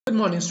Good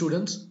morning,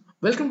 students.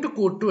 Welcome to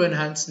Code to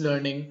Enhance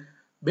Learning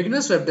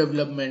Beginners Web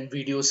Development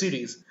video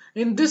series.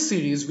 In this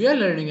series, we are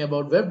learning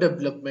about web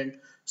development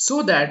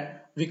so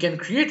that we can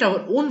create our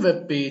own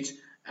web page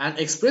and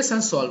express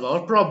and solve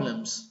our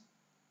problems.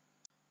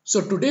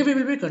 So today we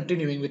will be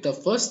continuing with our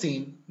first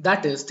theme,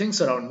 that is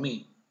things around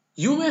me.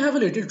 You may have a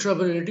little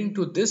trouble relating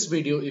to this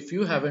video if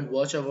you haven't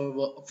watched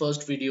our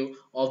first video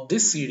of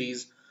this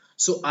series.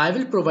 So I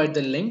will provide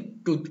the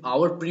link to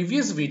our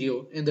previous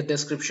video in the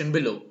description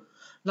below.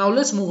 Now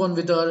let's move on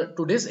with our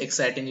today's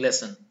exciting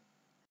lesson.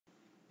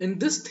 In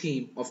this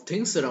theme of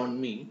things around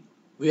me,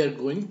 we are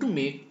going to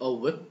make a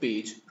web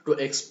page to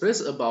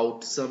express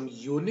about some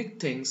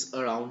unique things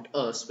around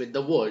us with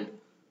the world.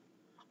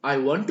 I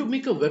want to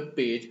make a web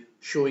page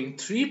showing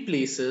 3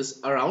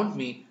 places around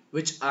me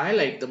which I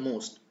like the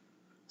most.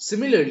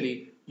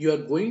 Similarly, you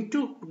are going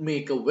to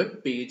make a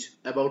web page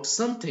about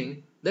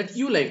something that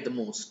you like the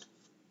most.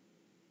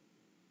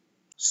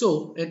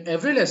 So, in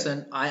every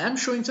lesson, I am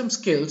showing some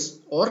skills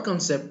or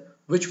concept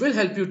which will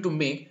help you to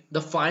make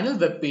the final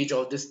web page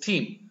of this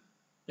theme.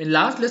 In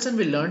last lesson,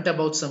 we learned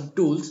about some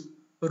tools,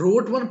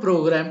 wrote one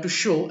program to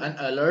show an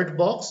alert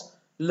box,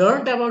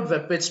 learned about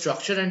web page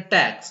structure and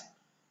tags.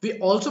 We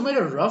also made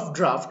a rough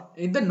draft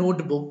in the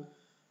notebook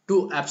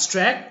to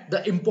abstract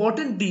the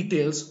important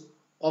details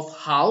of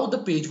how the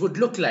page would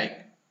look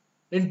like.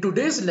 In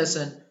today's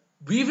lesson,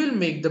 we will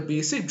make the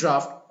basic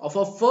draft of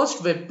our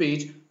first web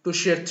page to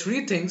share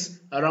 3 things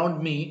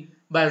around me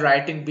by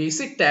writing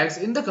basic tags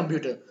in the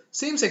computer.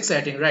 Seems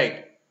exciting,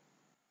 right?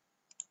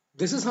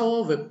 This is how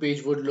our web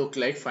page would look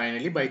like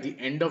finally by the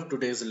end of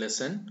today's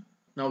lesson.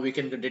 Now we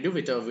can continue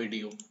with our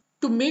video.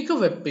 To make a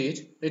web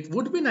page, it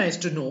would be nice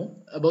to know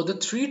about the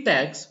 3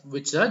 tags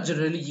which are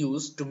generally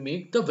used to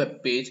make the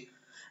web page,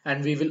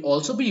 and we will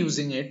also be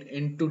using it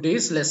in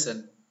today's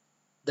lesson.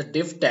 The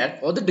div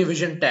tag or the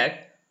division tag,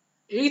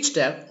 H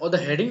tag or the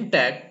heading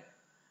tag,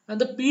 and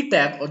the P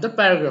tag or the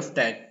paragraph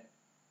tag.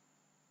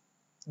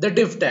 The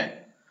div tag.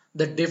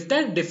 The div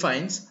tag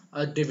defines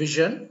a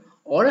division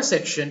or a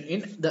section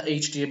in the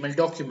HTML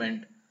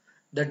document.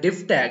 The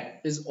div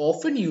tag is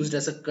often used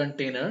as a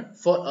container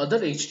for other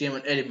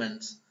HTML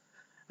elements.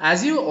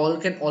 As you all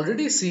can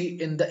already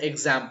see in the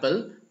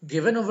example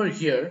given over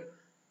here,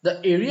 the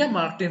area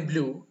marked in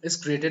blue is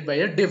created by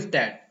a div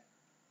tag.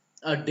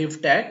 A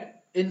div tag,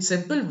 in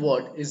simple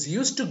word, is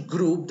used to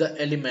group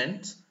the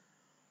elements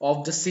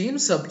of the same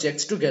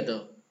subjects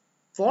together.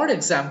 For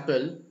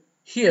example,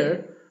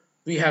 here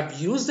we have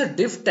used the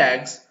div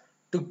tags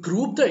to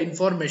group the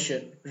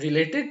information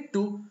related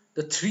to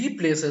the 3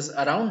 places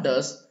around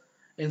us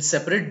in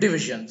separate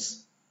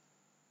divisions.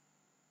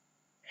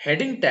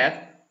 Heading tag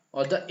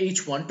or the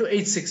H1 to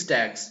H6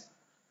 tags.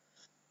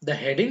 The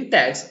heading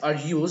tags are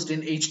used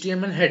in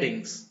HTML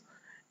headings.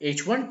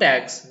 H1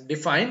 tags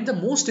define the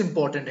most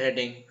important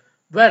heading,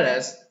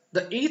 whereas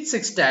the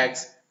H6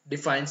 tags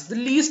defines the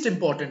least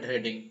important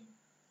heading.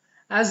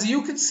 As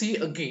you can see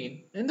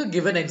again in the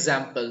given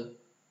example,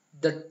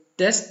 the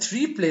test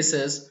 3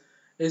 places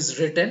is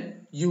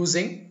written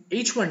using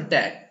H1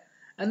 tag,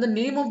 and the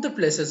name of the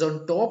places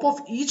on top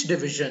of each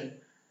division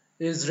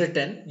is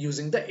written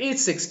using the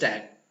H6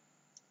 tag.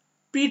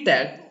 P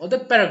tag or the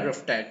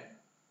paragraph tag.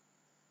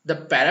 The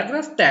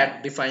paragraph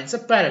tag defines a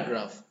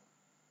paragraph.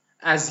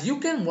 As you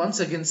can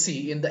once again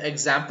see in the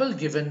example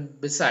given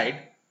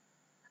beside,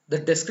 the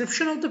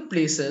description of the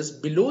places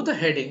below the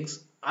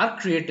headings are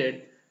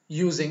created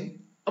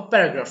using a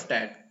paragraph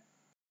tag.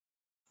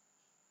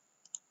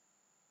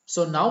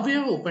 So now we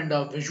have opened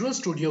our Visual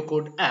Studio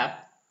Code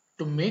app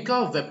to make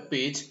our web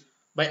page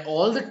by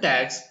all the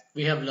tags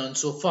we have learned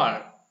so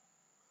far.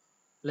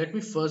 Let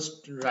me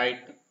first write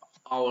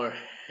our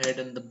head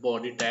and the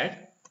body tag.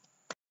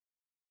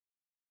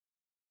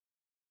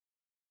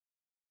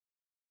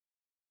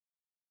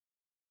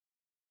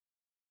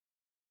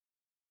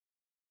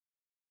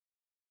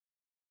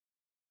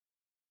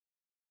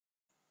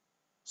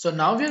 So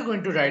now we are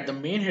going to write the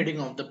main heading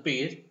of the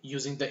page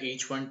using the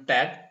H1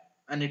 tag,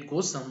 and it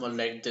goes somewhere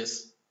like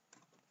this.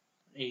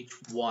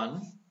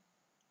 H1,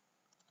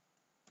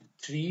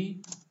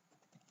 3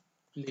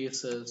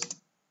 places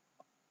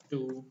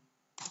to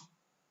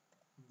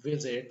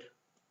visit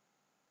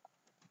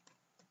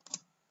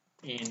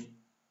in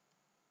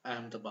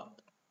Ahmedabad.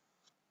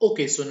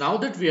 Okay, so now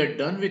that we are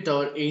done with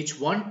our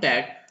H1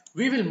 tag,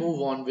 we will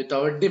move on with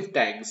our div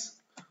tags.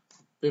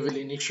 We will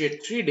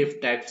initiate 3 div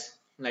tags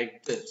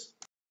like this.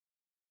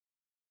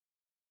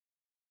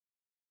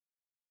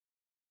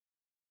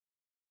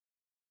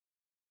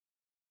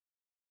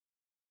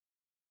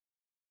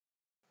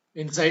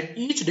 Inside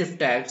each div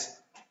tags,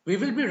 we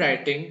will be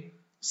writing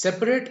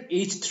separate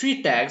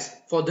H3 tags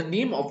for the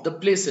name of the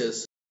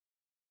places.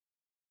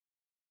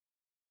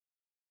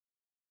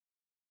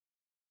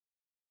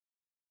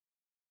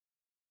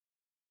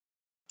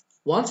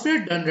 Once we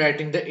are done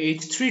writing the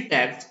H3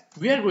 tags,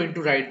 we are going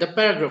to write the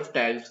paragraph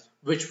tags,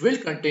 which will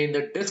contain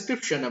the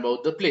description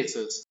about the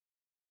places.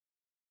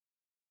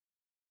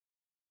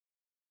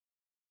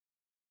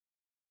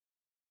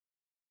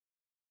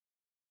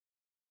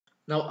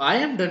 Now I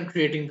am done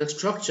creating the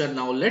structure.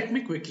 Now let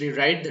me quickly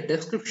write the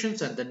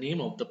descriptions and the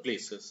name of the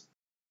places.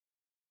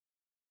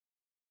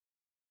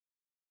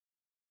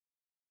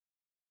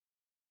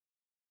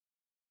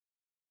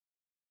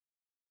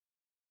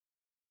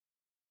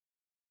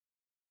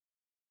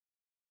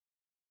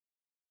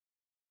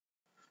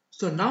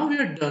 So now we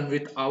are done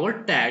with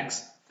our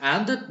tags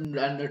and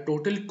the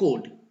total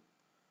code.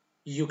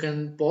 You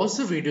can pause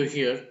the video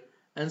here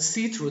and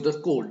see through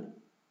the code.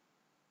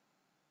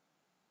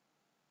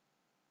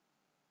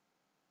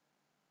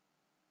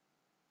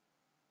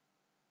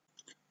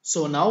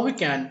 So now we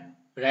can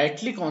right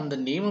click on the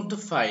name of the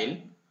file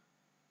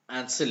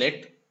and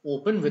select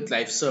open with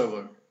live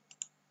server.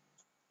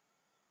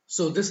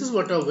 So this is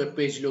what our web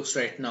page looks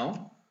right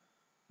now.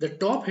 The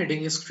top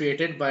heading is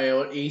created by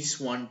our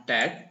h1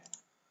 tag.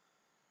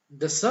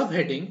 The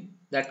subheading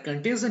that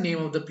contains the name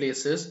of the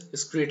places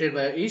is created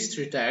by our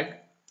h3 tag,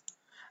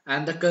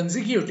 and the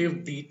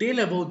consecutive detail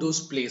about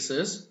those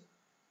places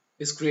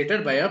is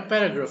created by a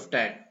paragraph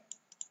tag.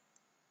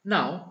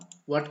 Now,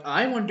 what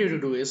I want you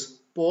to do is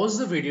pause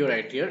the video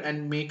right here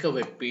and make a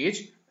web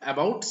page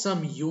about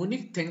some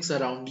unique things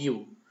around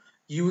you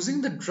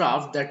using the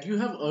draft that you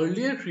have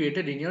earlier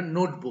created in your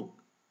notebook.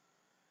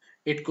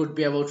 It could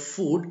be about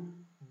food,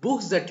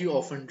 books that you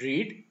often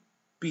read,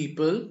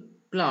 people,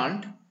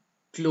 plant,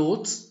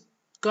 clothes,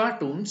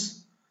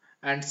 cartoons,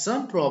 and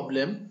some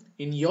problem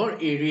in your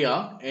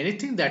area,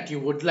 anything that you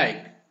would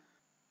like.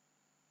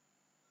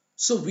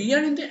 So we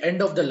are in the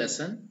end of the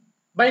lesson.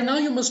 By now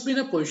you must be in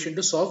a position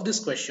to solve these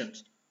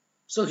questions.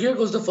 So here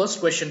goes the first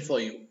question for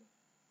you.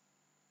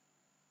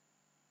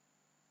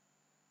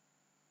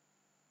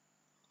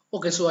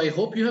 Okay, so I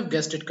hope you have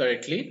guessed it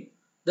correctly.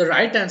 The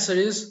right answer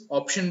is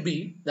option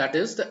B, that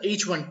is the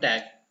H1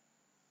 tag.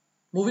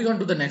 Moving on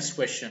to the next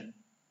question.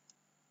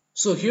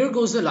 So here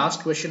goes the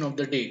last question of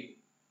the day.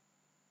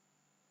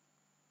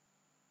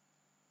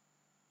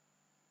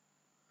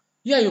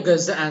 Yeah, you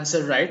guessed the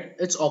answer right.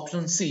 It's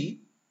option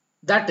C.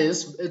 That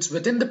is, it's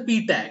within the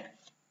P tag.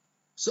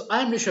 So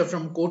I'm Rishabh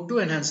from Code to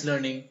Enhance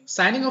Learning,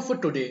 signing off for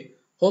today.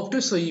 Hope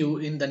to see you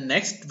in the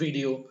next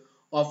video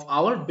of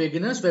our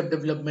Beginners Web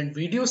Development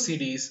video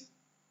series.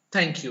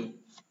 Thank you.